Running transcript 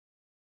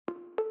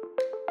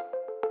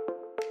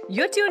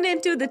You're tuned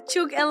into the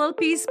Chug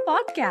LLP's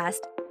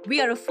podcast.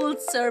 We are a full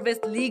service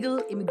legal,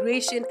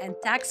 immigration, and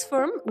tax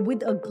firm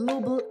with a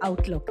global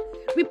outlook.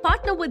 We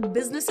partner with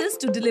businesses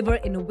to deliver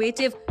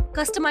innovative,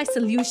 customized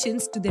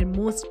solutions to their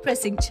most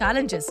pressing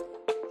challenges.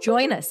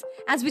 Join us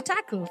as we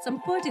tackle some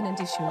pertinent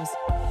issues.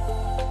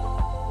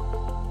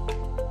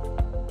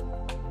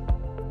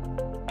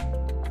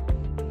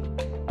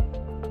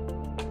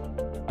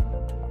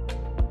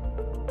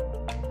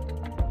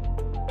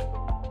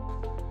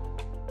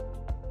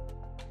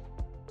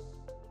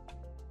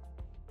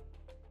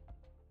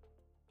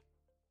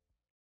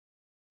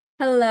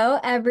 Hello,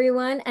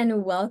 everyone,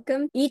 and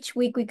welcome. Each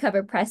week, we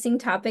cover pressing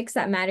topics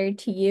that matter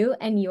to you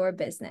and your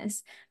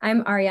business.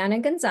 I'm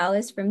Ariana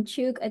Gonzalez from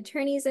Chug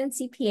Attorneys and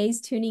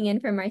CPAs, tuning in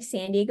from our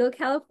San Diego,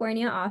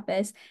 California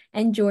office.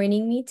 And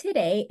joining me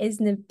today is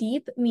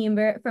Navdeep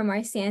Meamber from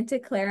our Santa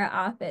Clara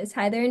office.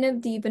 Hi there,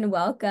 Navdeep, and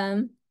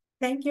welcome.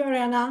 Thank you,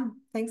 Ariana.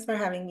 Thanks for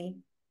having me.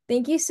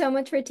 Thank you so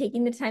much for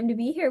taking the time to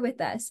be here with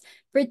us.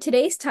 For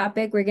today's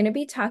topic, we're going to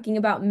be talking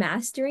about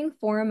mastering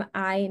Form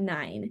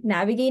I-9,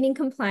 navigating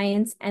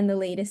compliance, and the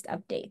latest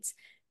updates.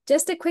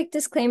 Just a quick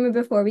disclaimer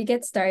before we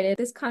get started.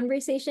 This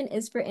conversation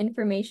is for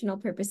informational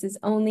purposes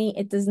only.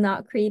 It does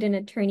not create an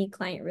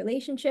attorney-client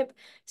relationship.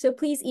 So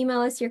please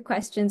email us your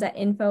questions at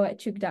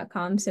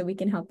info@chug.com so we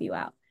can help you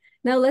out.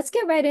 Now let's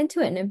get right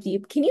into it,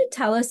 Navdeep. Can you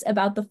tell us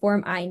about the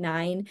Form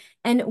I-9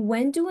 and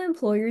when do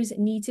employers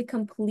need to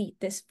complete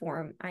this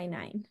Form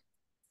I-9?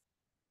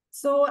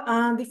 So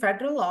the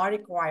federal law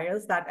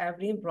requires that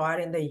every employer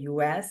in the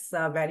U.S.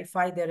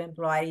 Verify their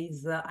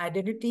employees'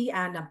 identity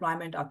and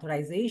employment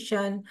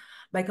authorization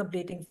by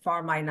completing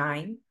Form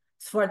I-9.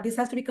 So this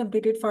has to be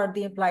completed for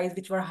the employees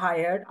which were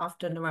hired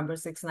after November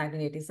 6,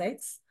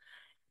 1986.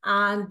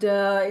 And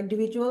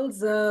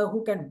individuals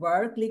who can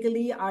work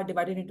legally are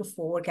divided into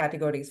 4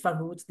 categories for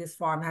which this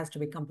form has to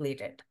be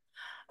completed.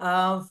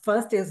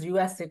 First is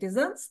U.S.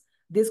 citizens.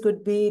 This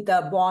could be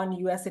the born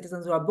U.S.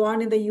 citizens who are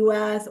born in the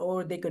U.S.,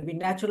 or they could be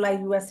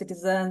naturalized U.S.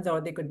 citizens,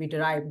 or they could be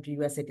derived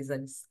U.S.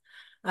 citizens.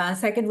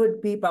 Second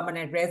would be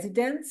permanent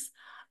residents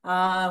who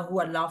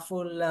are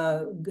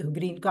lawful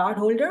green card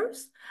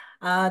holders.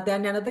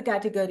 Then another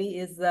category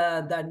is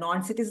the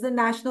non-citizen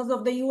nationals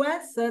of the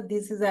U.S.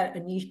 This is a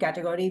niche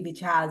category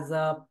which has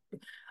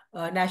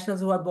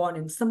nationals who are born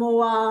in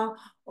Samoa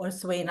or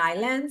Swain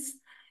Islands.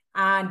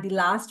 And the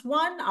last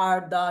one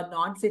are the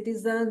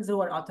non-citizens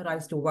who are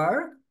authorized to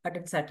work at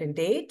a certain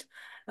date.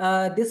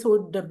 This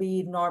would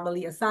be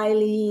normally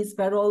asylees,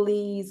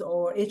 parolees,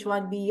 or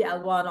H-1B,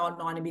 L-1, or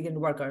non-immigrant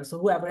workers. So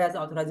whoever has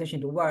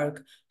authorization to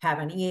work, have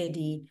an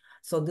EAD.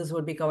 So this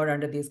would be covered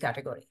under this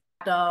category.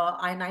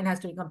 I-9 has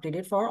to be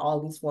completed for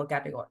all these 4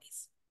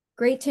 categories.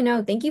 Great to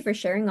know. Thank you for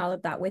sharing all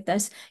of that with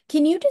us.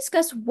 Can you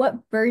discuss what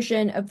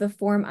version of the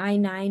Form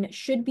I-9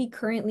 should be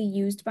currently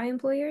used by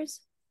employers?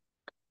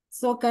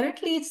 So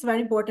currently, it's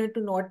very important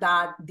to note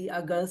that the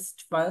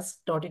August 1st,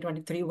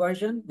 2023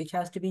 version, which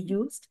has to be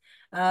used,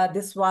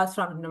 this was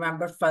from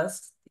November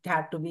 1st. It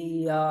had to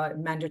be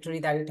mandatory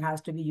that it has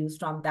to be used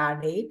from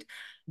that date.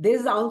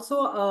 There's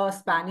also a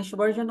Spanish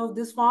version of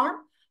this form,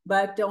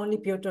 but only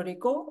Puerto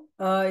Rico.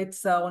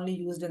 It's only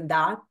used in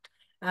that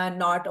and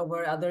not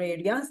over other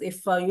areas.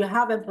 If you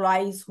have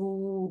employees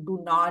who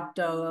do not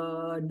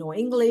know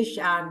English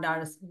and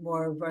are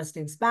more versed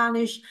in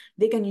Spanish,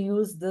 they can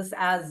use this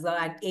as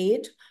an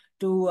aid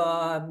to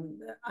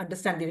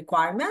understand the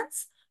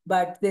requirements,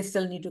 but they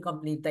still need to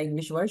complete the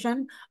English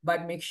version,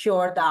 but make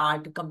sure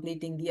that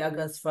completing the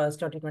August 1st,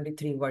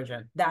 2023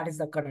 version, that is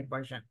the current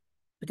version,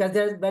 because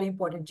there's very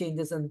important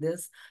changes in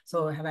this.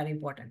 So very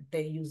important,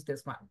 they use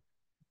this one.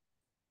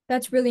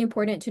 That's really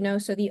important to know.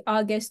 So the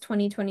August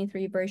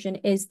 2023 version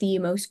is the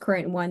most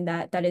current one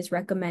that is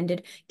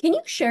recommended. Can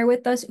you share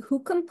with us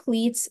who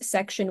completes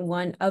Section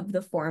 1 of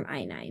the Form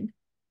I-9?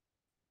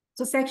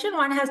 So Section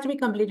 1 has to be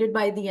completed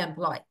by the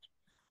employee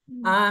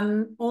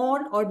on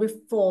or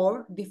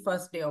before the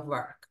first day of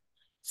work.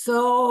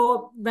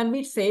 So when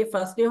we say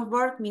first day of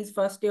work, means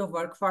first day of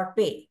work for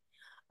pay.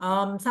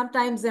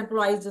 Sometimes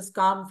employees just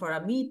come for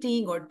a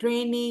meeting or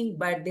training,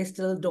 but they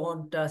still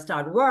don't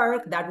start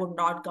work. That would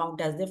not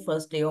count as their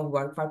first day of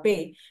work for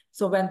pay.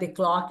 So when they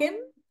clock in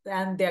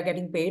and they're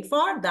getting paid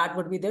for, that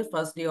would be their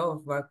first day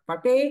of work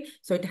for pay.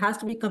 So it has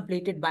to be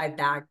completed by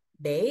that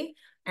day,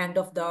 end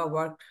of the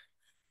work.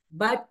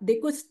 But they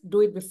could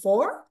do it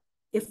before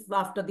if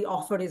after the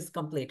offer is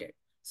completed.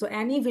 So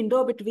any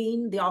window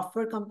between the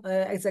offer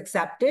is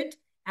accepted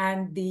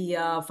and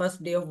the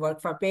first day of work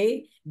for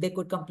pay, they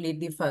could complete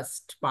the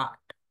first part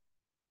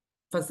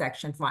for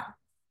Section 1.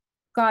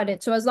 Got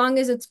it. So as long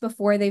as it's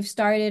before they've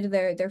started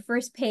their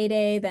first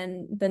payday,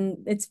 then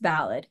it's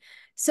valid.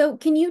 So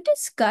can you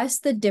discuss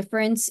the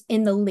difference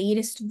in the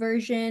latest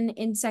version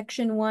in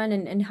Section 1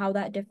 and how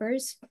that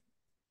differs?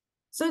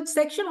 So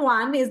Section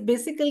 1 is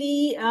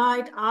basically,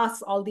 it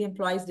asks all the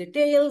employees'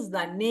 details,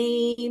 the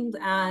name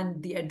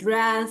and the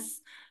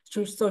address,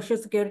 social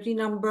security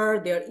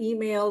number, their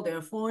email,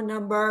 their phone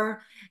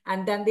number,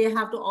 and then they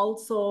have to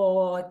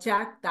also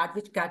check that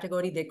which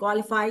category they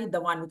qualify, the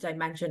one which I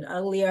mentioned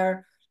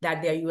earlier,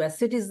 that they're US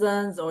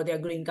citizens or they're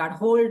green card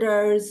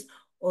holders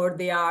or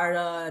they are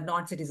a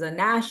non-citizen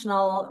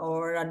national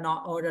or a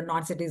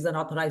non-citizen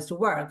authorized to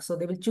work. So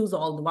they will choose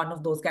one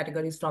of those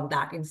categories from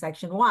that in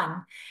section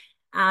 1.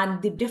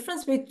 And the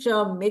difference,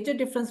 major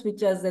difference,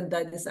 which is in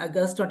this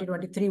August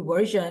 2023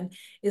 version,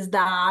 is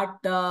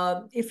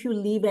that if you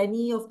leave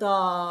any of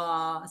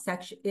that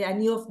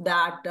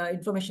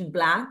information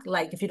blank,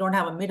 like if you don't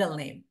have a middle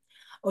name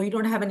or you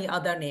don't have any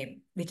other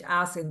name, which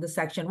asks in the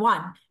section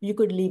 1, you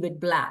could leave it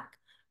blank.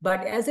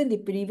 But as in the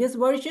previous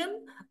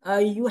version,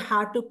 you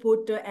had to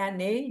put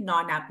NA,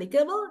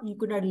 non-applicable. You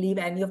could not leave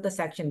any of the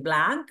section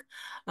blank.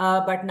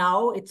 But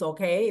now it's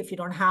okay if you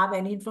don't have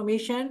any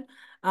information.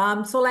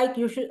 So like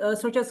you should,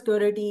 Social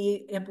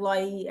Security,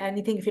 employee,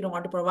 anything, if you don't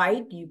want to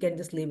provide, you can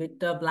just leave it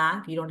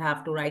blank. You don't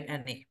have to write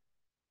NA.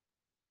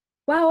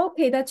 Wow,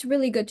 okay, that's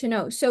really good to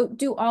know. So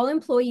do all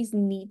employees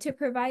need to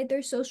provide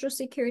their social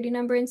security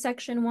number in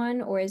section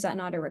 1, or is that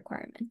not a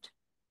requirement?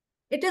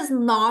 It is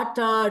not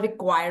a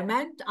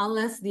requirement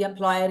unless the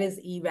employer is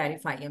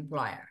E-Verify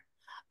employer.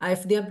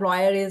 If the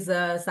employer is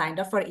signed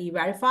up for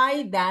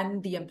E-Verify,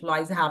 then the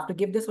employees have to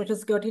give the social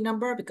security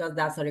number because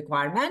that's a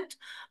requirement.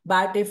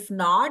 But if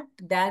not,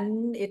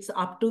 then it's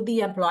up to the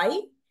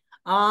employee.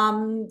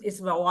 It's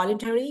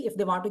voluntary if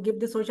they want to give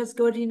the social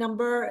security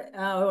number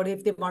or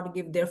if they want to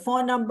give their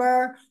phone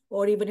number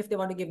or even if they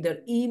want to give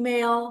their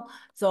email.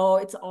 So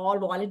it's all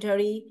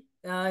voluntary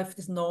if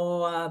there's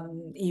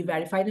no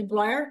E-Verified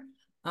employer.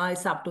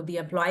 It's up to the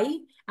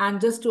employee. And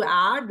just to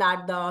add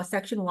that the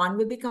section 1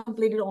 will be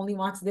completed only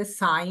once they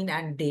sign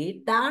and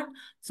date that.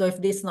 So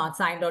if this is not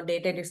signed or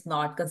dated, it's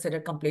not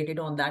considered completed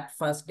on that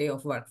first day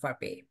of work for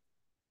pay.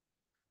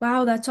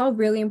 Wow, that's all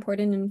really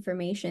important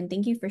information.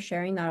 Thank you for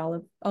sharing that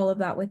all of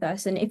that with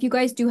us. And if you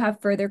guys do have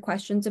further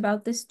questions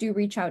about this, do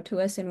reach out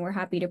to us and we're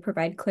happy to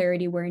provide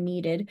clarity where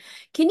needed.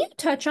 Can you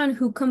touch on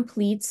who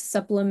completes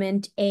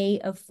Supplement A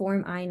of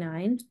Form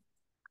I-9?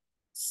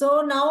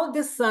 So now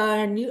this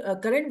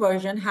current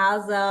version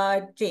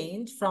has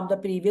changed from the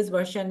previous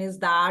version is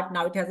that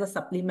now it has a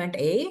supplement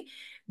A,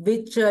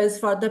 which is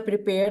for the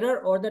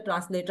preparer or the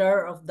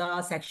translator of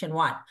the section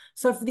 1.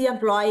 So if the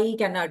employee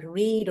cannot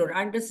read or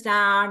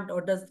understand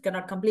or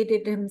cannot complete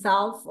it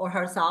himself or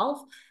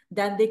herself,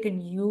 then they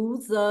can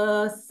use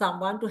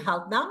someone to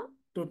help them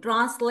to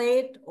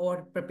translate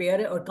or prepare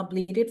it or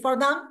complete it for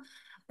them.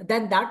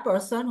 Then that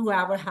person,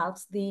 whoever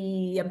helps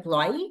the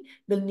employee,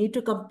 will need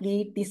to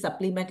complete the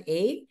supplement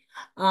A.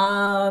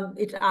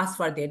 It asks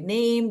for their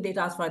name, it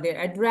asks for their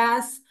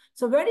address.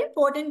 So very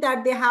important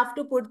that they have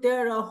to put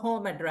their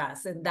home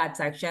address in that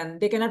section.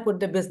 They cannot put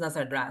the business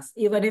address.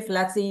 Even if,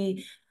 let's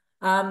see,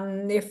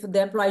 if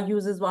the employee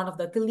uses one of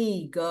the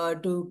colleague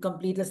to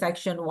complete the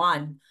section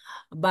 1,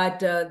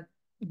 but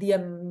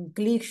the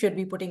colleague should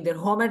be putting their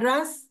home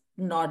address,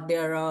 not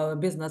their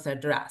business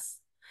address.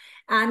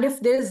 And if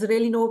there's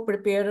really no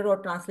preparer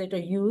or translator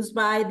used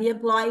by the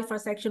employee for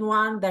section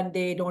 1, then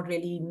they don't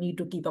really need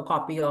to keep a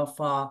copy of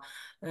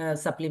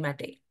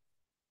supplement A.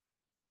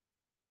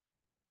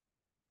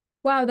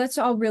 Wow, that's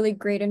all really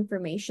great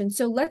information.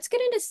 So let's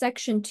get into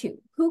section 2.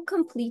 Who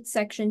completes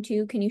section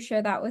 2? Can you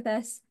share that with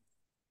us?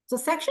 So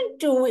section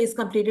 2 is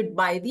completed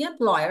by the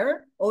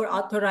employer or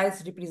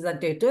authorized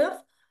representative.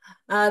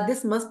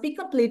 This must be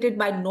completed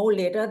by no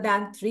later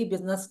than 3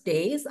 business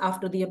days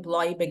after the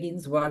employee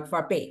begins work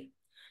for pay.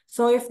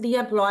 So if the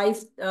employee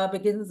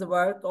begins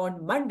work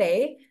on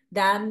Monday,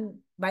 then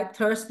by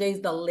Thursday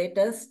is the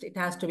latest it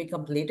has to be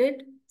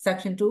completed,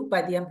 section 2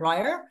 by the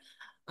employer.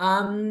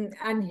 And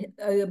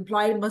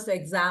employer must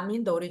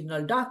examine the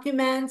original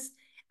documents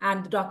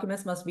and the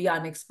documents must be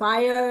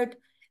unexpired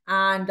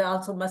and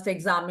also must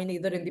examine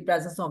either in the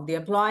presence of the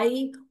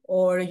employee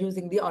or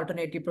using the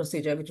alternative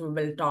procedure, which we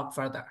will talk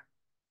further.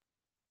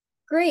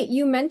 Great.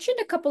 You mentioned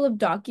a couple of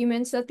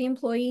documents that the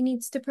employee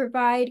needs to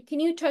provide.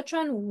 Can you touch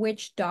on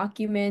which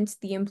documents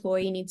the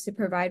employee needs to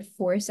provide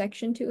for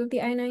section 2 of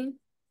the I-9?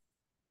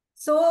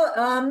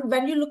 So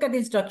when you look at the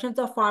instructions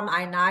of Form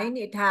I-9,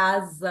 it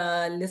has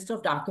a list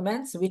of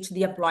documents which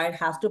the employer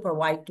has to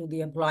provide to the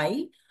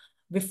employee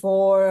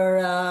before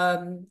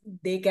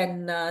they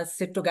can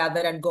sit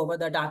together and go over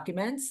the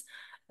documents.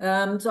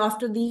 So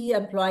after the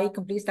employee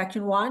completes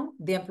section 1,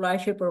 the employer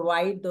should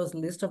provide those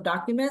list of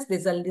documents.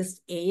 There's a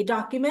list A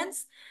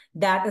documents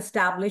that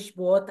establish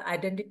both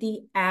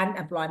identity and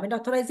employment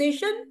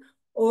authorization,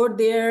 or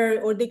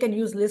they can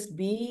use list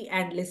B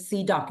and list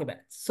C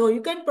documents. So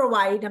you can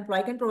provide,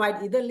 employee can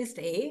provide either list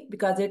A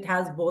because it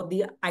has both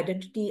the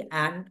identity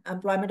and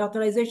employment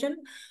authorization.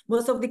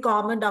 Most of the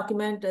common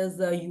document is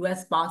a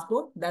US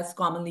passport that's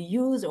commonly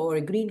used or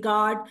a green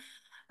card.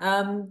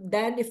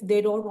 Then if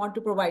they don't want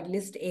to provide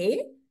list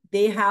A,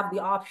 they have the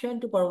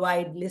option to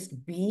provide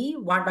list B,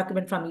 one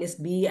document from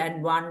list B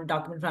and one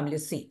document from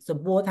list C. So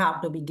both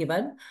have to be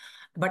given.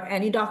 But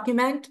any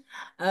document,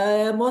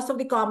 most of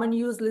the common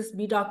use list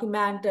B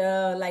document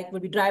like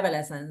would be driver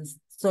license.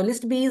 So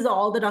list B is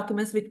all the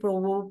documents which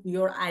prove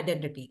your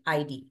identity,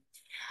 ID.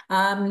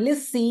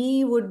 List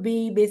C would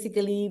be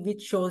basically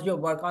which shows your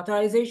work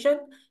authorization.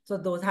 So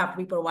those have to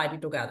be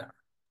provided together.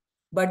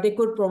 but they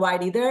could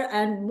provide either.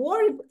 And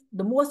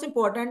the most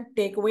important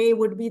takeaway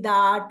would be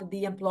that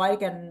the employer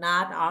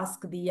cannot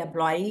ask the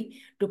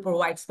employee to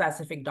provide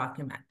specific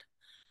document.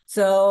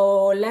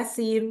 So let's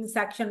see in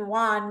section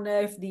 1,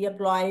 if the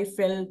employee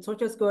filled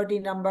social security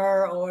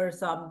number or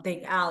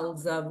something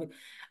else,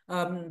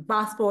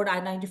 passport,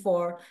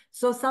 I-94.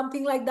 So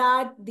something like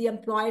that, the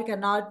employer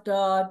cannot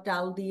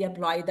tell the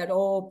employee that,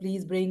 oh,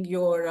 please bring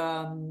your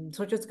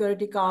social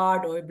security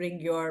card or bring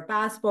your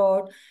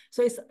passport.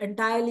 So it's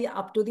entirely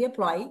up to the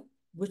employee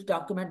which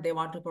document they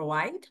want to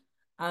provide.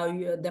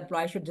 The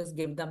employee should just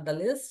give them the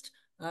list,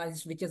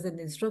 which is in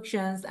the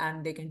instructions,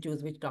 and they can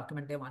choose which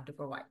document they want to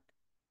provide.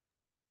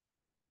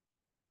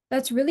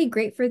 That's really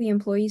great for the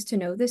employees to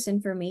know this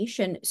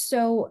information.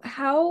 So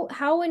how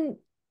and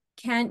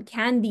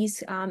can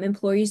these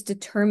employees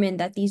determine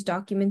that these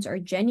documents are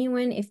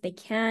genuine? If they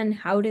can,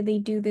 how do they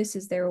do this?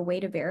 Is there a way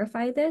to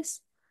verify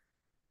this?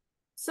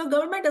 So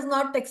government does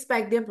not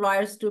expect the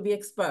employers to be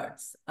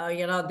experts.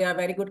 There are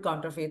very good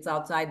counterfeits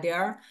outside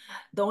there.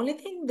 The only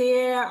thing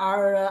they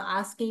are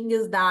asking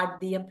is that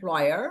the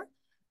employer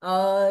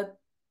uh,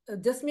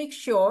 just make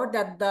sure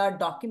that the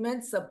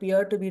documents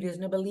appear to be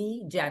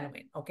reasonably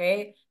genuine.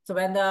 Okay. So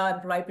when the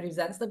employee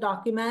presents the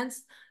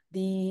documents,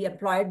 the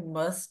employer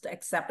must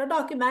accept a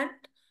document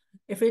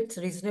if it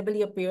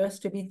reasonably appears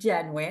to be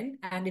genuine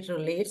and it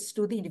relates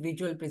to the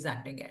individual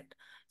presenting it.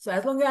 So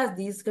as long as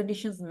these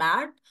conditions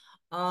met,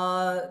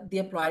 the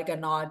employer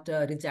cannot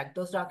reject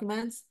those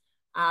documents,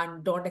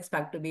 and don't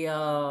expect to be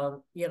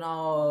an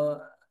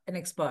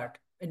expert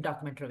in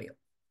document review.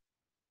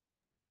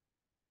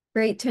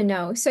 Great to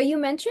know. So you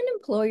mentioned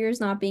employers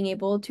not being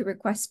able to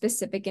request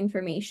specific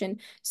information.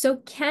 So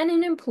can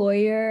an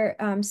employer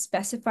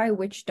specify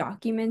which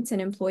documents an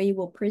employee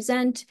will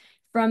present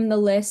from the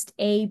list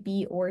A,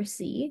 B, or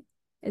C?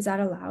 Is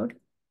that allowed?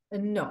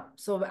 No.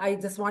 So I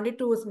just wanted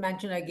to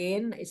mention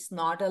again, it's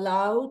not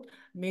allowed.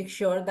 Make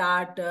sure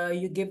that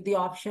you give the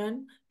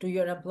option to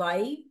your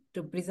employee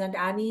to present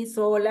any.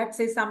 So let's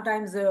say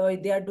sometimes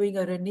they are doing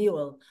a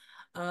renewal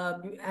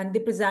and they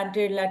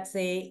presented, let's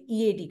say,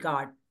 EAD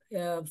card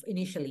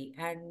initially,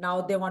 and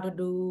now they want to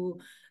do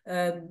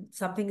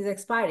something is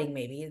expiring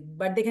maybe,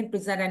 but they can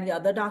present any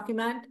other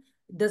document.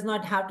 It does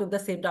not have to be the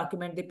same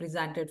document they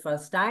presented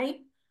first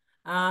time.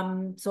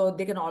 So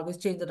they can always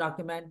change the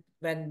document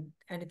when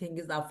anything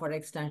is up for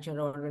extension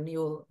or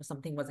renewal or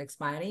something was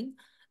expiring,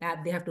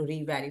 and they have to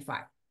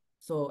re-verify.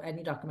 So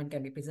any document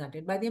can be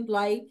presented by the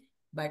employee,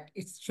 but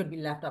it should be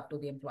left up to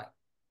the employee.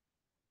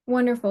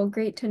 Wonderful,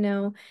 great to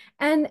know.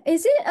 And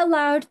is it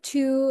allowed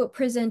to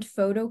present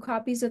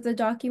photocopies of the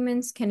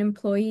documents? Can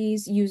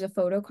employees use a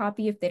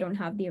photocopy if they don't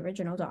have the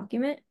original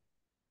document?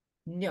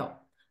 No.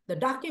 The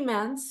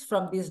documents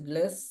from these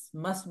lists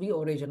must be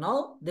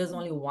original. There's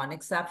only one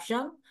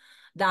exception,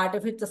 that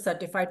if it's a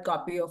certified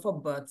copy of a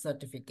birth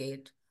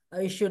certificate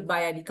issued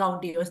by any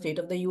county or state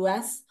of the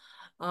US,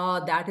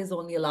 that is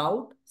only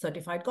allowed,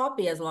 certified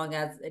copy, as long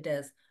as it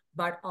is.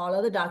 But all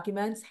other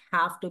documents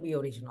have to be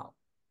original.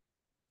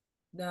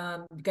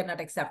 You cannot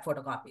accept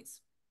photocopies.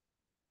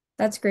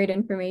 That's great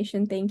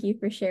information. Thank you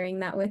for sharing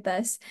that with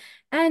us.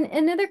 And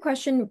another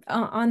question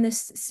on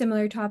this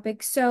similar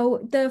topic.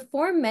 So the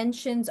form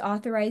mentions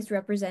authorized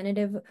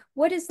representative.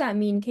 What does that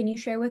mean? Can you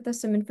share with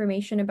us some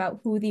information about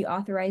who the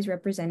authorized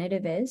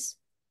representative is?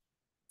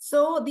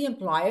 So the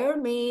employer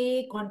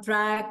may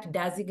contract,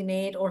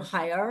 designate, or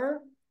hire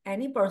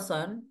any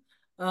person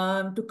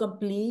to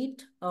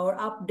complete or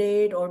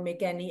update or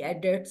make any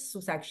edits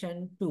to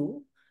Section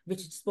 2, which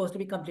is supposed to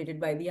be completed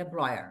by the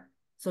employer.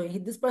 So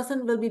this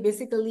person will be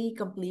basically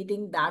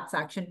completing that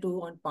Section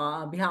 2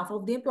 on behalf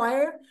of the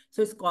employer.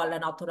 So it's called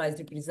an authorized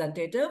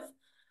representative.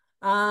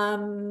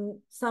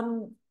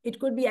 It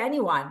could be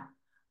anyone.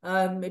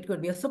 It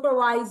could be a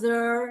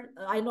supervisor.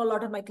 I know a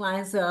lot of my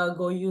clients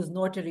go use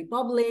Notary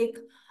Public.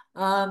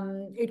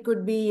 It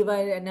could be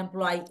even an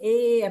employee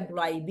A,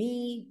 employee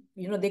B.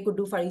 They could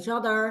do for each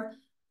other.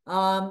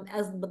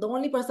 But the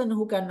only person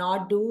who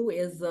cannot do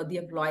is the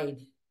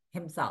employee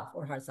himself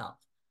or herself.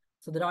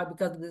 So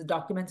because this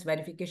documents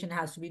verification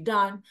has to be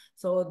done,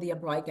 so the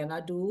employee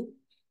cannot do,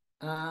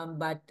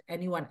 but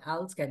anyone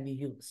else can be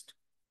used.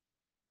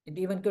 It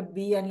even could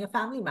be any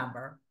family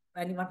member,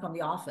 anyone from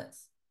the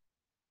office.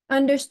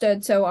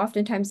 Understood. So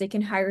oftentimes they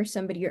can hire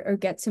somebody or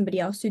get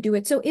somebody else to do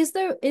it. So is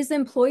the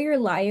employer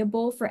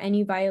liable for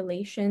any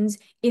violations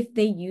if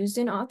they used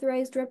an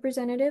authorized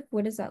representative?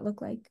 What does that look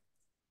like?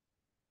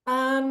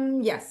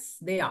 Yes,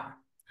 they are.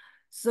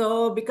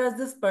 So because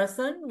this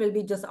person will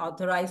be just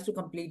authorized to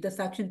complete the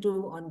Section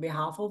 2 on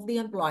behalf of the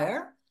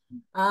employer,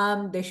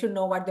 they should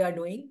know what they are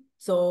doing.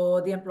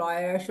 So the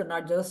employer should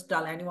not just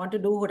tell anyone to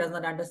do who does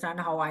not understand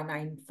how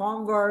I-9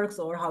 form works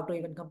or how to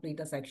even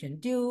complete a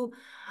Section 2.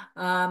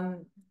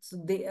 So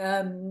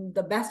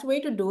the best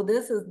way to do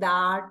this is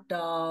that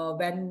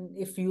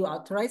if you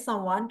authorize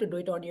someone to do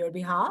it on your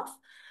behalf,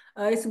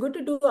 it's good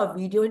to do a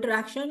video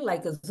interaction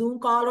like a Zoom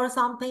call or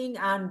something,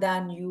 and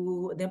then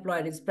the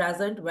employer is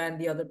present when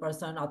the other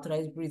person,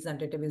 authorized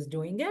representative, is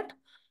doing it.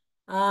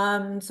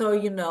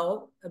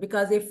 So,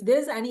 because if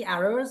there's any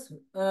errors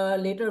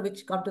later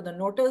which come to the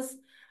notice,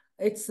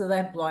 it's the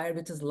employer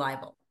which is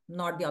liable,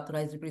 not the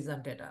authorized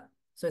representative.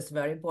 So it's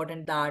very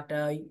important that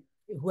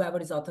whoever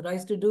is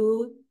authorized to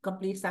do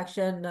complete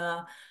section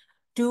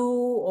 2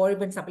 or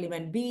even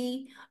supplement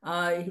B,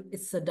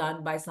 it's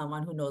done by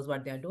someone who knows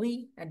what they're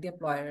doing, and the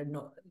employer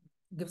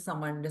gives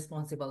someone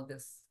responsible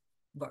this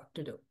work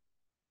to do.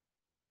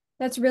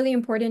 That's really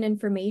important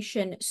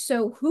information.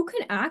 So who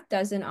can act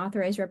as an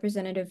authorized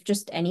representative?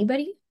 Just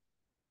anybody?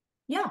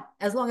 Yeah,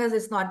 as long as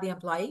it's not the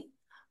employee.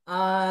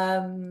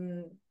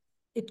 Um,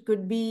 it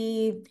could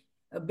be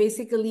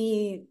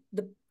basically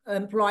the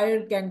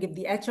employer can give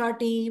the HR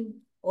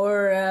team,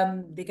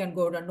 or they can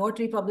go to a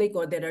notary public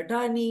or their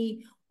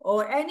attorney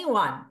or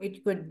anyone.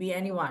 It could be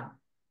anyone.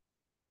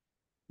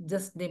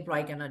 Just the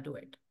employee cannot do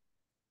it.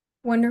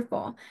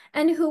 Wonderful.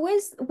 And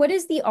what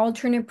is the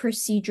alternate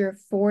procedure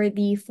for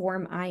the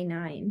Form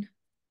I-9?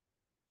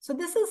 So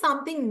this is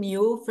something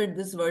new for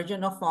this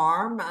version of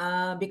form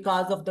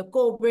because of the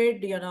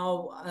COVID,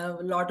 a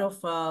lot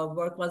of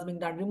work was being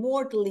done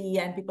remotely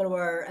and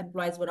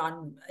employees were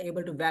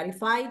unable to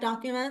verify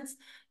documents.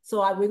 So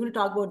we're going to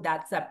talk about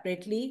that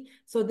separately.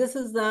 So this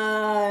is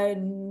the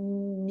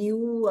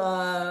new,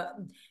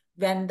 an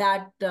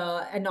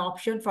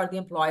option for the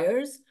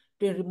employers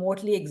to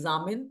remotely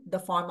examine the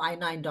Form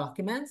I-9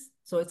 documents.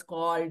 So it's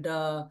called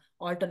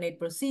alternate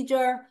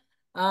procedure.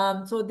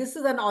 So this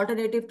is an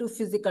alternative to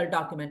physical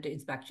document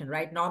inspection,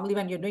 right? Normally,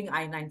 when you're doing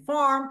I-9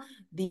 form,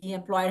 the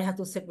employer has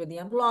to sit with the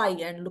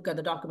employee and look at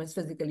the documents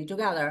physically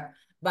together.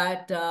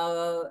 But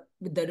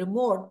with the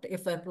remote,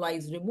 if the employee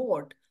is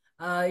remote,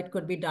 it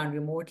could be done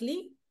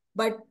remotely.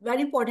 But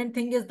very important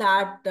thing is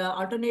that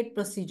alternate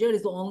procedure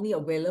is only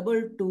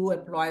available to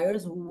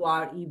employers who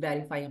are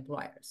E-Verify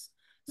employers.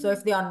 So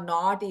if they are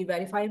not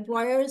E-Verify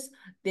employers,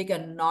 they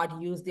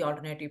cannot use the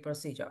alternative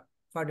procedure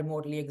for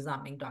remotely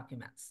examining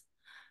documents.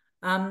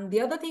 The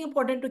other thing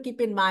important to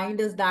keep in mind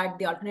is that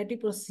the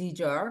alternative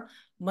procedure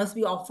must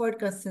be offered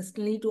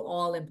consistently to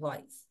all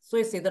employees. So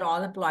it's either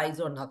all employees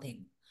or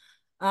nothing.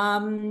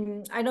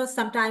 I know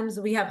sometimes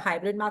we have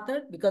hybrid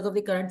method because of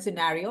the current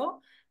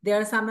scenario.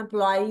 There are some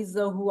employees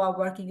who are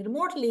working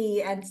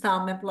remotely and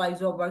some employees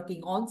who are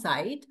working on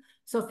site.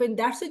 So if in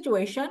that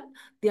situation,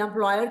 the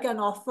employer can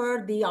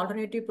offer the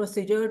alternative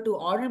procedure to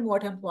all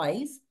remote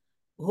employees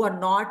who are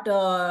not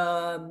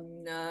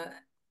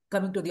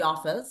coming to the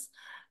office.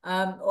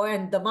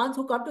 And the ones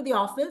who come to the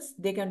office,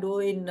 they can do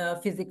in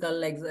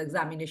physical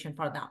examination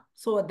for them.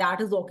 So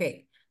that is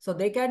okay. So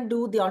they can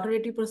do the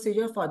alternative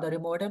procedure for the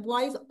remote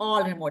employees,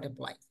 all remote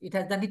employees. It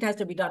has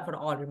to be done for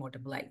all remote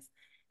employees.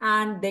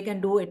 And they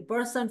can do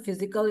in-person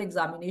physical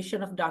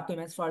examination of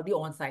documents for the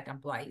on-site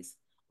employees.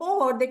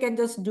 Or they can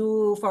just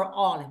do for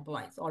all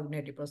employees,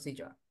 alternative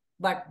procedure.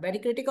 But very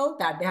critical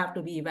that they have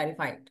to be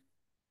verified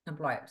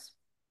employers.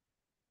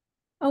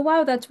 Oh,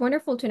 wow, that's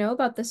wonderful to know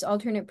about this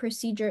alternate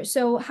procedure.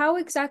 So how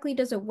exactly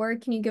does it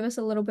work? Can you give us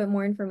a little bit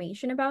more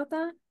information about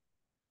that?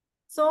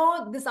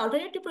 So this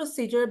alternative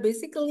procedure,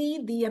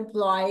 basically the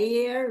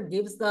employer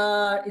gives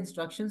the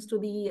instructions to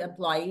the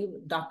employee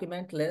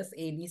document list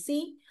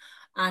ABC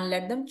and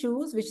let them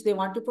choose which they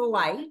want to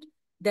provide.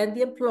 Then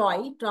the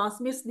employee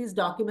transmits these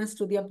documents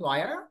to the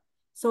employer.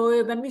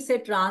 So when we say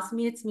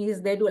transmits,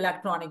 means they do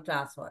electronic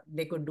transfer.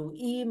 They could do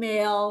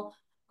email.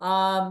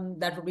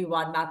 That would be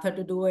one method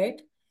to do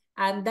it.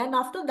 And then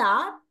after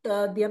that,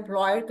 the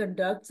employer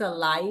conducts a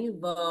live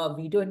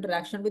video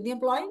interaction with the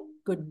employee.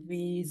 Could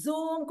be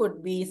Zoom,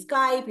 could be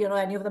Skype,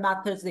 any of the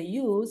methods they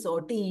use,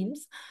 or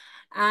Teams.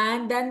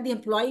 And then the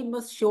employee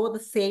must show the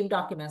same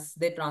documents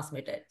they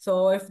transmitted.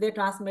 So if they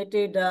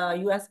transmitted a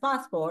US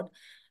passport,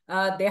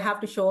 they have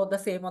to show the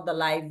same on the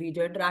live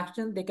video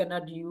interaction. They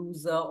cannot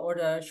use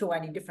or show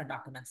any different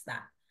documents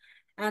then.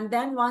 And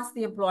then once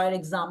the employer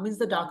examines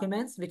the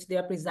documents which they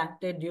are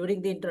presented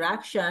during the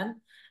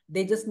interaction,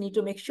 they just need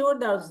to make sure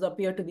those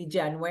appear to be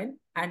genuine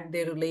and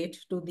they relate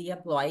to the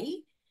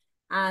employee.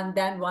 And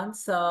then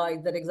once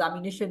the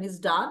examination is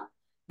done,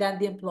 then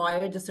the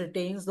employer just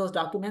retains those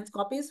documents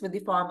copies with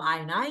the Form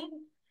I-9,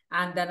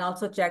 and then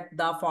also check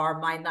the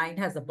Form I-9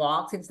 has a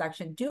box in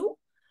section 2.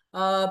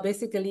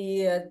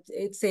 Basically,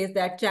 it says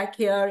that check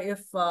here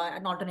if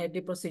an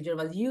alternative procedure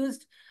was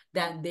used,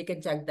 then they can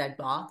check that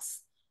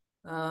box.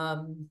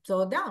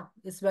 So yeah,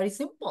 it's very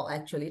simple,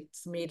 actually.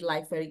 It's made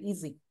life very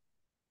easy.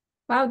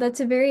 Wow, that's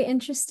a very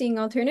interesting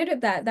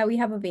alternative that we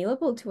have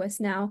available to us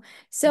now.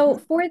 So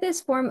for this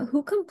form,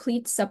 who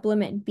completes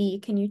supplement B?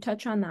 Can you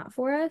touch on that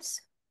for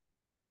us?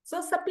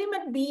 So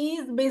supplement B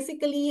is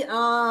basically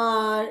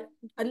earlier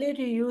it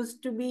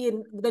used to be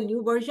in the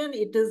new version,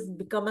 it has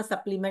become a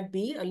supplement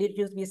B. Earlier it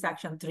used to be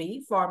section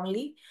 3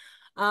 formally.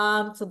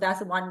 So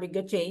that's one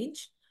bigger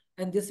change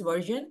in this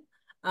version.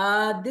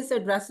 This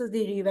addresses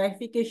the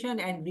re-verification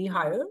and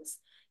rehires.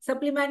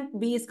 Supplement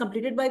B is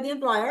completed by the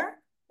employer,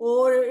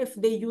 or if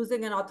they're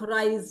using an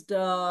authorized,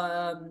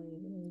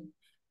 then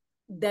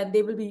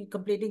they will be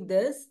completing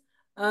this.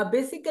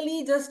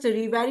 Basically, just to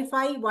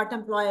re-verify what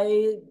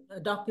employee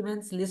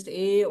documents list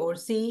A or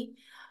C.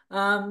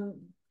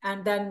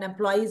 And then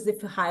employees,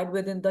 if hired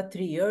within the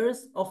 3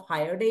 years of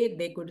hire date,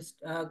 they could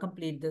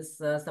complete this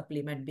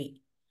supplement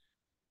B.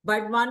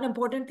 But one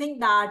important thing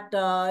that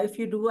if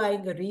you do a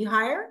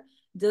rehire,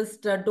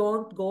 just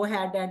don't go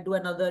ahead and do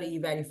another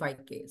e-verify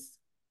case.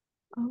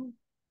 Oh,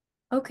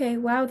 okay.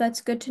 Wow,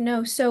 that's good to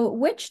know. So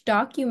which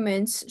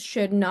documents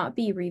should not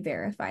be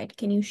re-verified?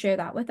 Can you share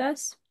that with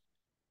us?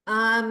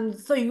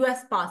 So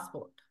US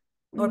passport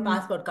or Mm,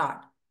 passport card,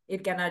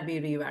 it cannot be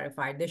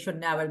re-verified. They should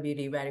never be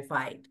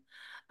re-verified.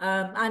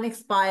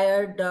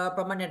 Unexpired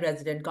permanent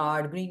resident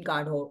card, green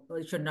card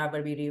should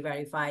never be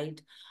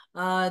re-verified.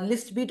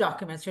 List B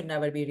documents should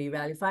never be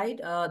re-verified.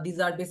 These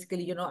are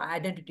basically,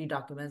 identity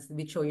documents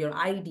which show your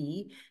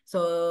ID,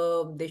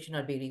 so they should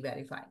not be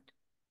re-verified.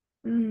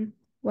 mm.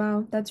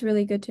 Wow, that's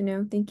really good to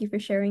know. Thank you for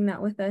sharing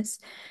that with us.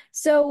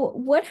 So,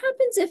 what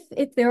happens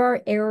if there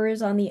are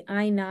errors on the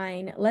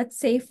I-9? Let's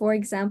say, for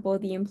example,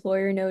 the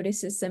employer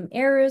notices some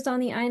errors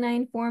on the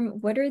I-9 form.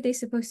 What are they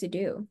supposed to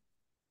do?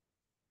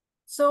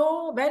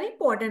 So very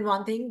important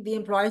one thing, the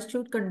employers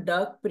should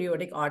conduct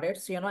periodic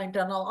audits,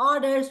 internal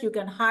audits. You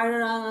can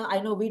hire,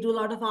 I know we do a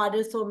lot of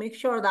audits, so make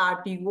sure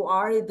that you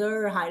are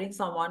either hiring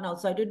someone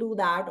outside to do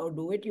that or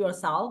do it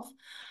yourself.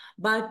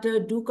 But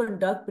do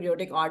conduct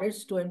periodic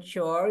audits to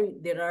ensure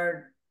there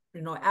are,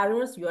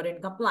 errors, you are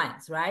in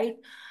compliance, right?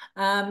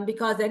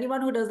 Because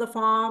anyone who does the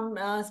form,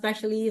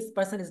 especially if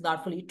person is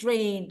not fully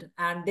trained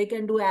and they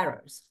can do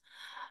errors.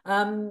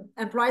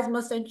 Employees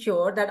must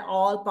ensure that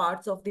all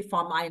parts of the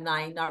Form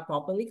I-9 are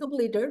properly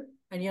completed,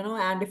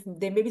 and if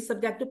they may be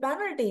subject to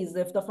penalties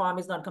if the form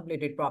is not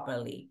completed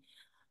properly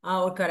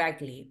or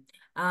correctly.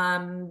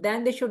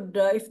 Then they should,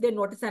 if they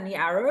notice any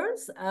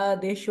errors,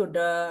 they should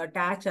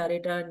attach a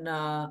written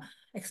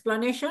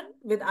explanation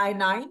with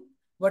I-9,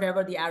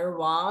 whatever the error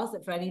was,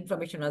 if any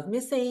information was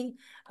missing.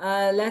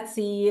 Let's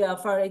see,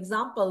 for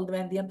example,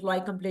 when the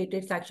employee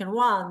completed Section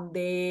 1,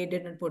 they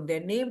didn't put their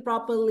name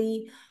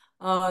properly,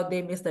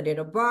 they missed the date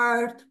of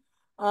birth,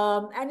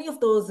 any of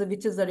those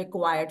which is a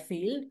required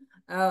field,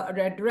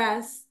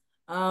 address.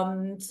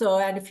 And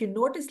if you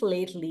notice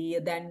lately,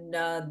 then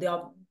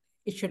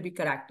it should be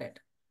corrected.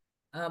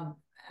 Um,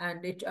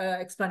 and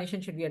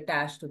explanation should be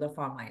attached to the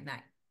Form I-9.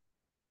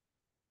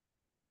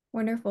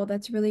 Wonderful.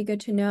 That's really good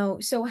to know.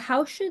 So,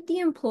 how should the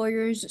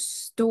employers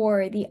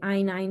store the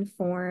I-9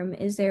 form?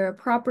 Is there a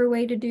proper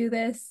way to do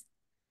this?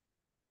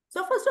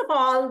 So first of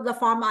all, the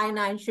Form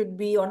I-9 should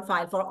be on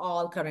file for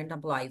all current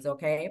employees,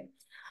 okay?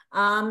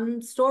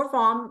 Store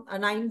Form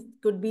 9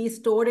 could be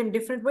stored in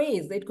different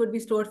ways. It could be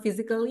stored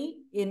physically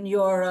in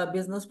your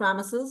business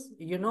premises.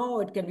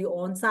 It can be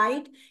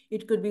on-site.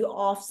 It could be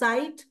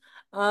off-site.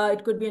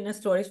 It could be in a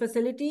storage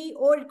facility,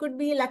 or it could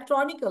be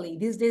electronically.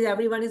 These days,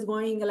 everyone is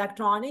going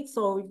electronic,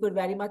 so you could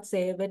very much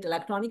save it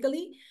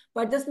electronically.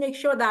 But just make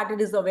sure that it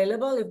is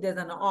available. If there's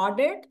an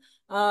audit,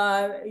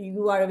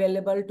 you are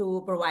available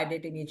to provide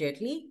it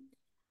immediately.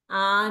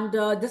 And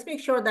just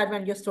make sure that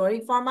when you're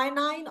storing Form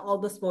I-9, all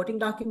the supporting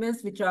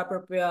documents which are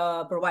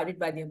provided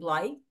by the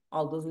employee,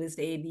 all those list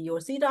A, B,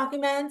 or C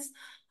documents,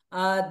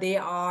 they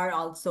are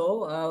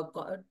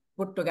also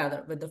put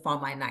together with the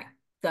Form I-9.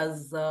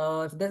 Because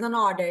if there's an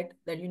audit,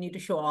 then you need to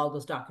show all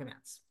those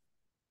documents.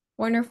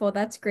 Wonderful.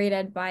 That's great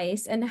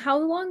advice. And how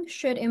long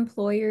should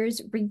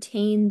employers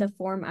retain the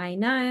Form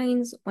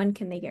I-9s? When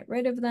can they get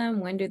rid of them?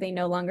 When do they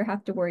no longer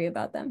have to worry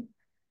about them?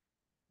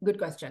 Good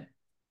question.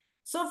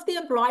 So if the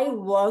employee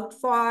worked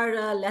for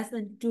less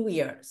than 2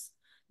 years,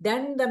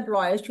 then the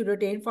employer should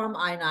retain Form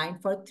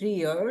I-9 for 3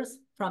 years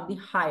from the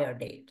hire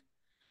date.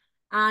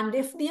 And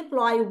if the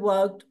employee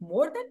worked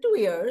more than 2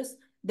 years,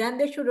 then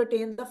they should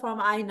retain the Form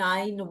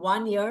I-9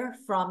 1 year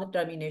from the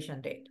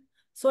termination date.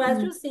 So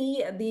as you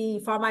see, the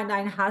Form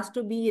I-9 has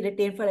to be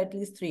retained for at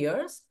least 3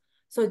 years.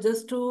 So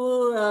just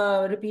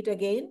to repeat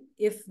again,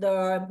 if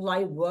the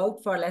employee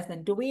worked for less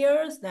than 2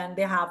 years, then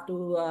they have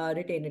to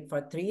retain it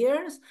for 3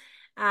 years.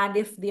 And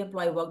if the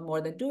employee worked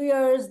more than 2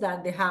 years,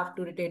 then they have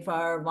to retain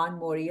for 1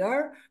 more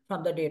year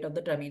from the date of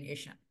the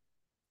termination.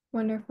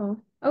 Wonderful.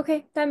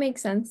 Okay, that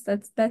makes sense.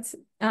 That's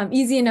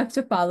easy enough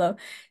to follow.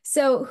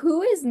 So,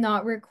 who is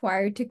not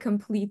required to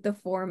complete the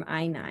Form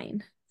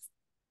I-9?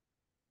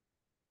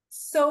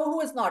 So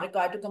who is not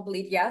required to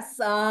complete? Yes.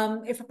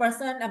 If a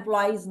person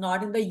employee is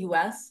not in the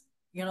US,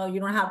 you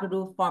don't have to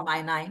do Form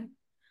I-9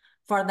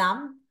 for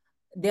them.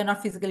 They're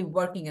not physically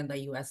working in the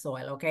US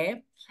soil,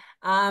 okay?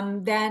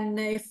 Then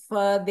if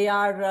they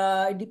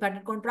are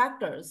independent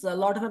contractors, a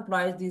lot of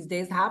employers these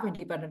days have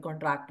independent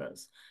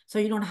contractors. So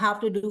you don't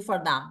have to do for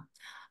them.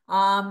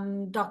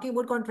 Talking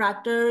about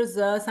contractors,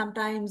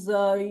 sometimes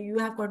you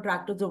have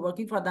contractors who are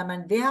working for them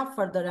and they have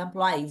further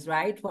employees,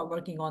 right, for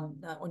working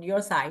on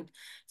your side.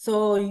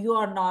 So you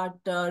are not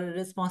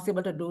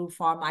responsible to do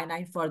Form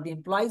I-9 for the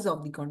employees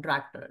of the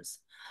contractors.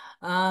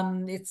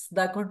 It's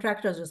the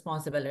contractor's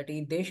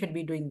responsibility. They should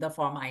be doing the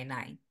Form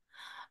I-9.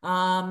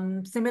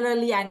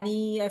 Similarly,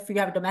 if you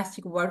have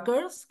domestic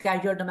workers,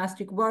 casual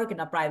domestic work in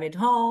a private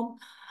home,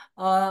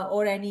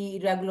 or any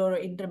irregular or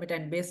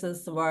intermittent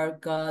basis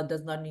work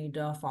does not need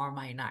a Form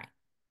I-9.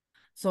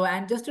 So,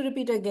 and just to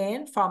repeat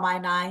again, Form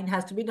I-9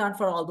 has to be done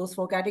for all those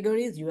four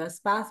categories: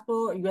 U.S.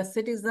 passport, U.S.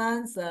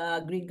 citizens,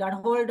 green card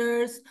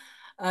holders,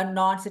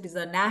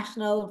 non-citizen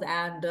nationals,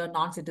 and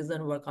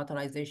non-citizen work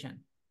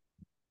authorization.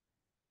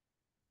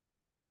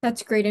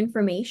 That's great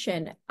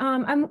information.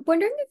 I'm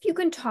wondering if you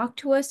can talk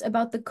to us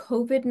about the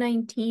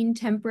COVID-19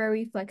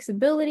 temporary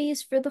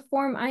flexibilities for the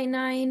Form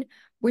I-9,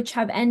 which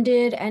have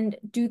ended, and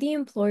do the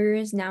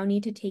employers now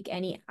need to take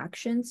any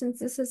action since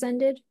this has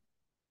ended?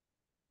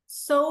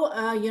 So,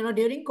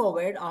 during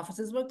COVID,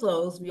 offices were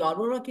closed. We all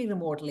were working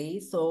remotely.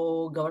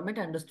 So government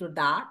understood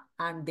that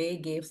and they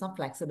gave some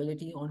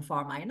flexibility on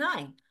Form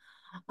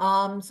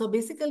I-9. So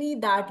basically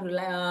that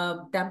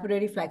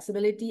temporary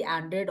flexibility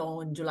ended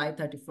on July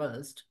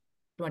 31st,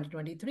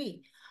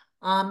 2023.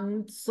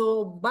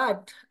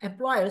 But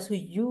employers who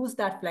use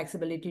that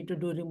flexibility to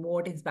do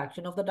remote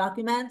inspection of the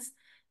documents,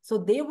 so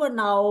they were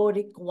now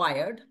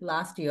required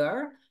last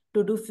year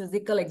to do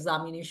physical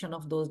examination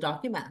of those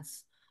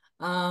documents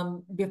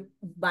um,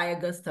 by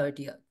August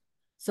 30th.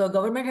 So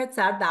government had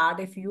said that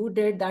if you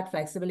did that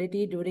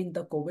flexibility during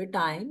the COVID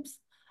times,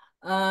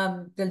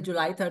 till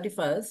July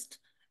 31st,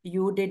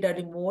 you did a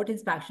remote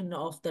inspection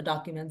of the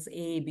documents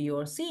A, B,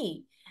 or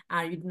C,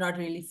 and you did not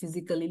really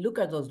physically look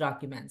at those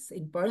documents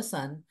in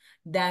person,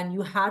 then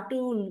you had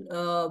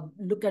to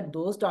look at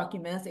those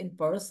documents in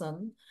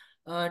person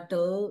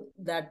till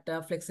that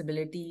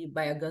flexibility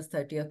by August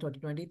 30th,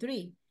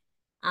 2023.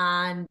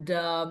 And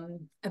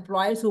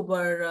employers who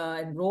were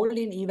enrolled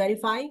in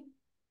E-Verify,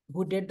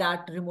 who did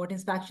that remote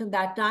inspection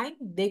that time,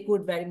 they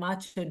could very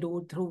much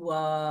do through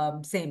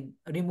same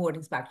remote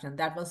inspection.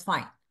 That was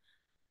fine.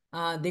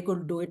 They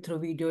could do it through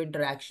video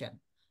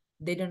interaction.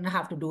 They didn't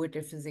have to do it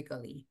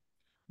physically.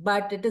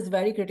 But it is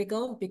very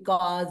critical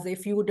because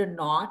if you did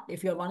not,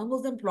 if you're one of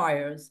those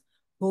employers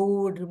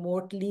who would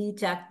remotely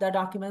check the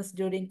documents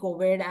during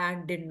COVID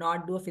and did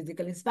not do a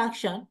physical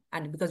inspection,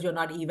 and because you're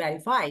not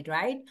e-verified,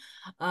 right?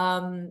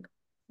 Um,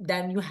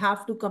 then you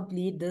have to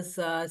complete this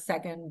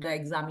second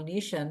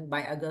examination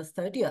by August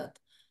 30th.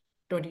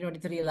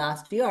 2023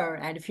 last year.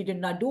 And if you did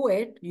not do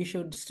it, you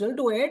should still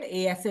do it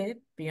ASAP,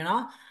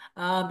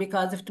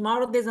 because if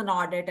tomorrow there's an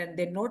audit and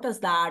they notice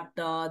that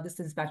this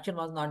inspection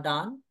was not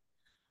done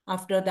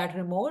after that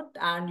remote,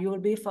 and you will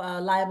be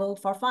liable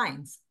for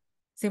fines.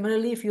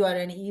 Similarly, if you are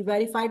an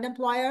e-verified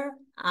employer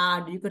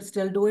and you could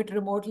still do it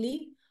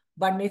remotely,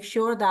 but make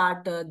sure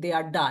that they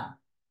are done.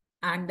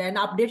 And then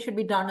update should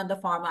be done on the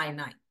Form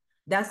I-9.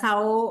 That's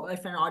how,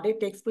 if an audit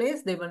takes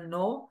place, they will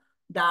know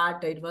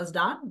that it was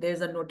done.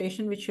 There's a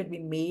notation which should be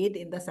made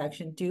in the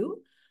section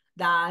 2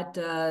 that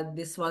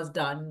this was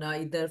done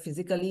either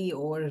physically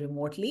or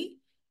remotely,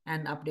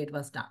 and update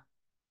was done.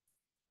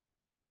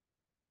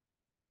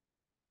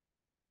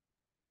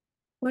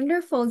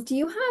 Wonderful. Do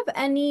you have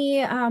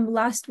any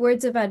last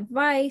words of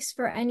advice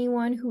for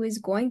anyone who is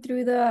going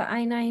through the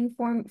I-9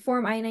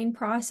 form I-9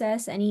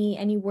 process?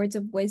 Any words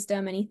of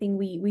wisdom, anything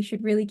we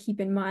should really keep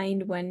in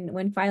mind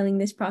when filing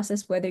this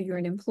process, whether you're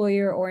an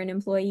employer or an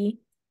employee?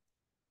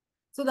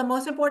 So the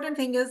most important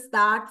thing is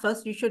that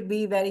first you should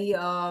be very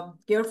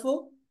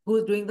careful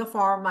who's doing the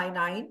Form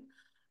I-9,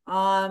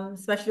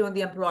 especially on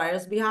the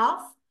employer's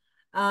behalf,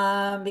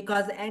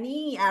 because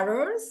any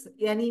errors,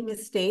 any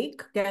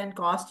mistake can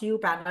cost you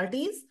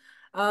penalties.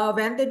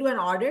 When they do an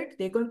audit,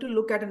 they're going to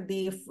look at and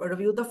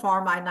review the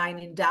Form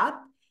I-9 in depth.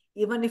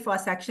 Even if a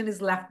section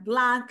is left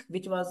blank,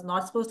 which was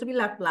not supposed to be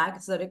left blank,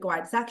 it's a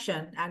required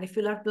section. And if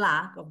you left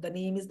blank, if the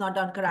name is not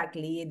done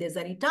correctly, there's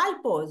any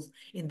typos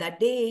in the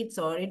dates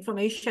or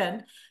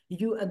information,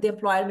 the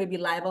employer may be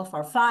liable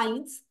for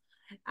fines.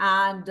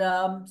 And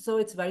so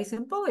it's very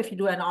simple. If you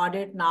do an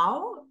audit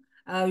now,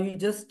 you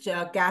just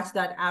catch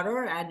that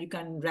error and you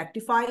can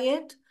rectify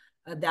it.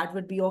 That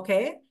would be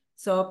okay.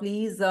 So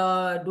please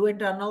do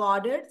internal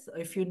audits.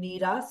 If you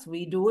need us,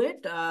 we do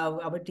it.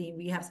 Our team,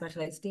 we have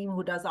specialized team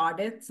who does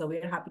audits. So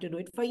we're happy to do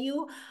it for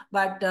you.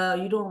 But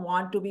you don't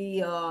want to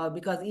be,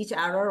 because each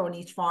error on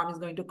each form is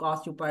going to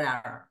cost you per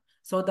error.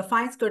 So the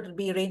fines could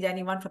be range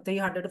anyone from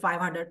 300 to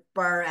 500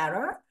 per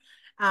error.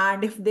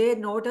 And if they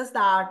notice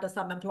that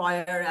some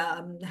employer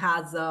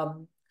has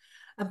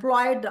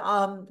employed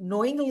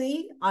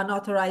knowingly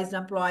unauthorized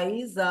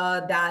employees,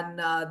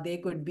 then they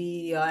could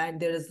be, and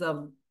there is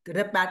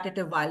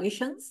repetitive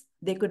violations,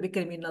 they could be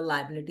criminal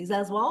liabilities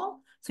as well.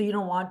 So you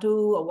don't want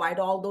to avoid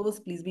all those.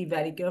 Please be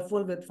very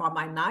careful with Form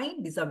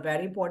I-9. These are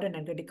very important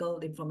and critical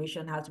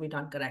information has to be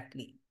done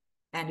correctly.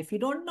 And if you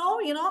don't know,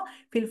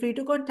 feel free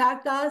to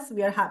contact us.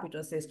 We are happy to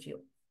assist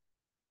you.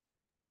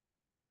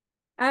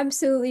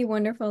 Absolutely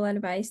wonderful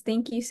advice.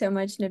 Thank you so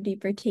much,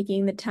 Navdeep, for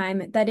taking the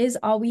time. That is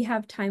all we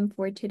have time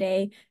for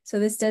today. So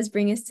this does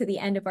bring us to the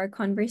end of our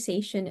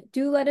conversation.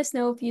 Do let us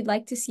know if you'd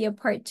like to see a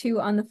part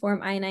 2 on the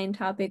Form I-9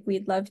 topic.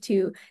 We'd love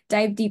to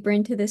dive deeper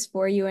into this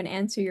for you and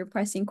answer your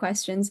pressing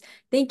questions.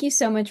 Thank you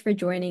so much for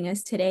joining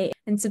us today,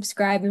 and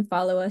subscribe and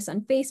follow us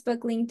on Facebook,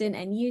 LinkedIn,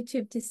 and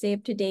YouTube to stay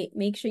up to date.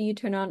 Make sure you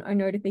turn on our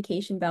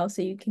notification bell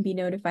so you can be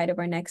notified of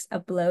our next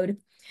upload.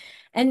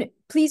 And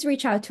please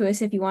reach out to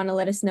us if you want to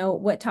let us know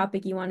what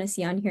topic you want to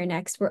see on here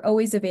next. We're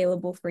always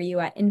available for you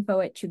at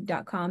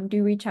info@chug.com.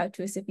 Do reach out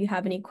to us if you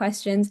have any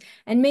questions,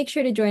 and make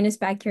sure to join us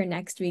back here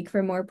next week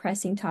for more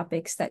pressing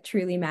topics that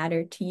truly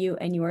matter to you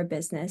and your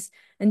business.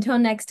 Until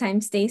next time,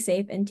 stay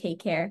safe and take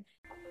care.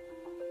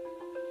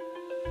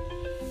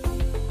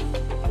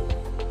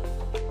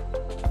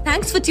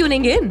 Thanks for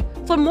tuning in.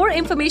 For more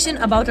information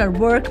about our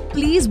work,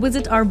 please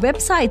visit our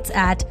websites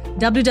at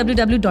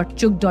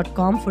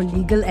www.chug.com for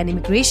legal and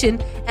immigration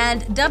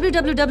and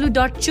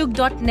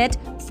www.chug.net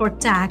for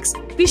tax.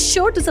 Be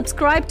sure to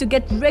subscribe to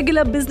get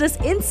regular business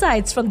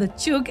insights from the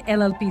Chug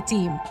LLP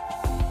team.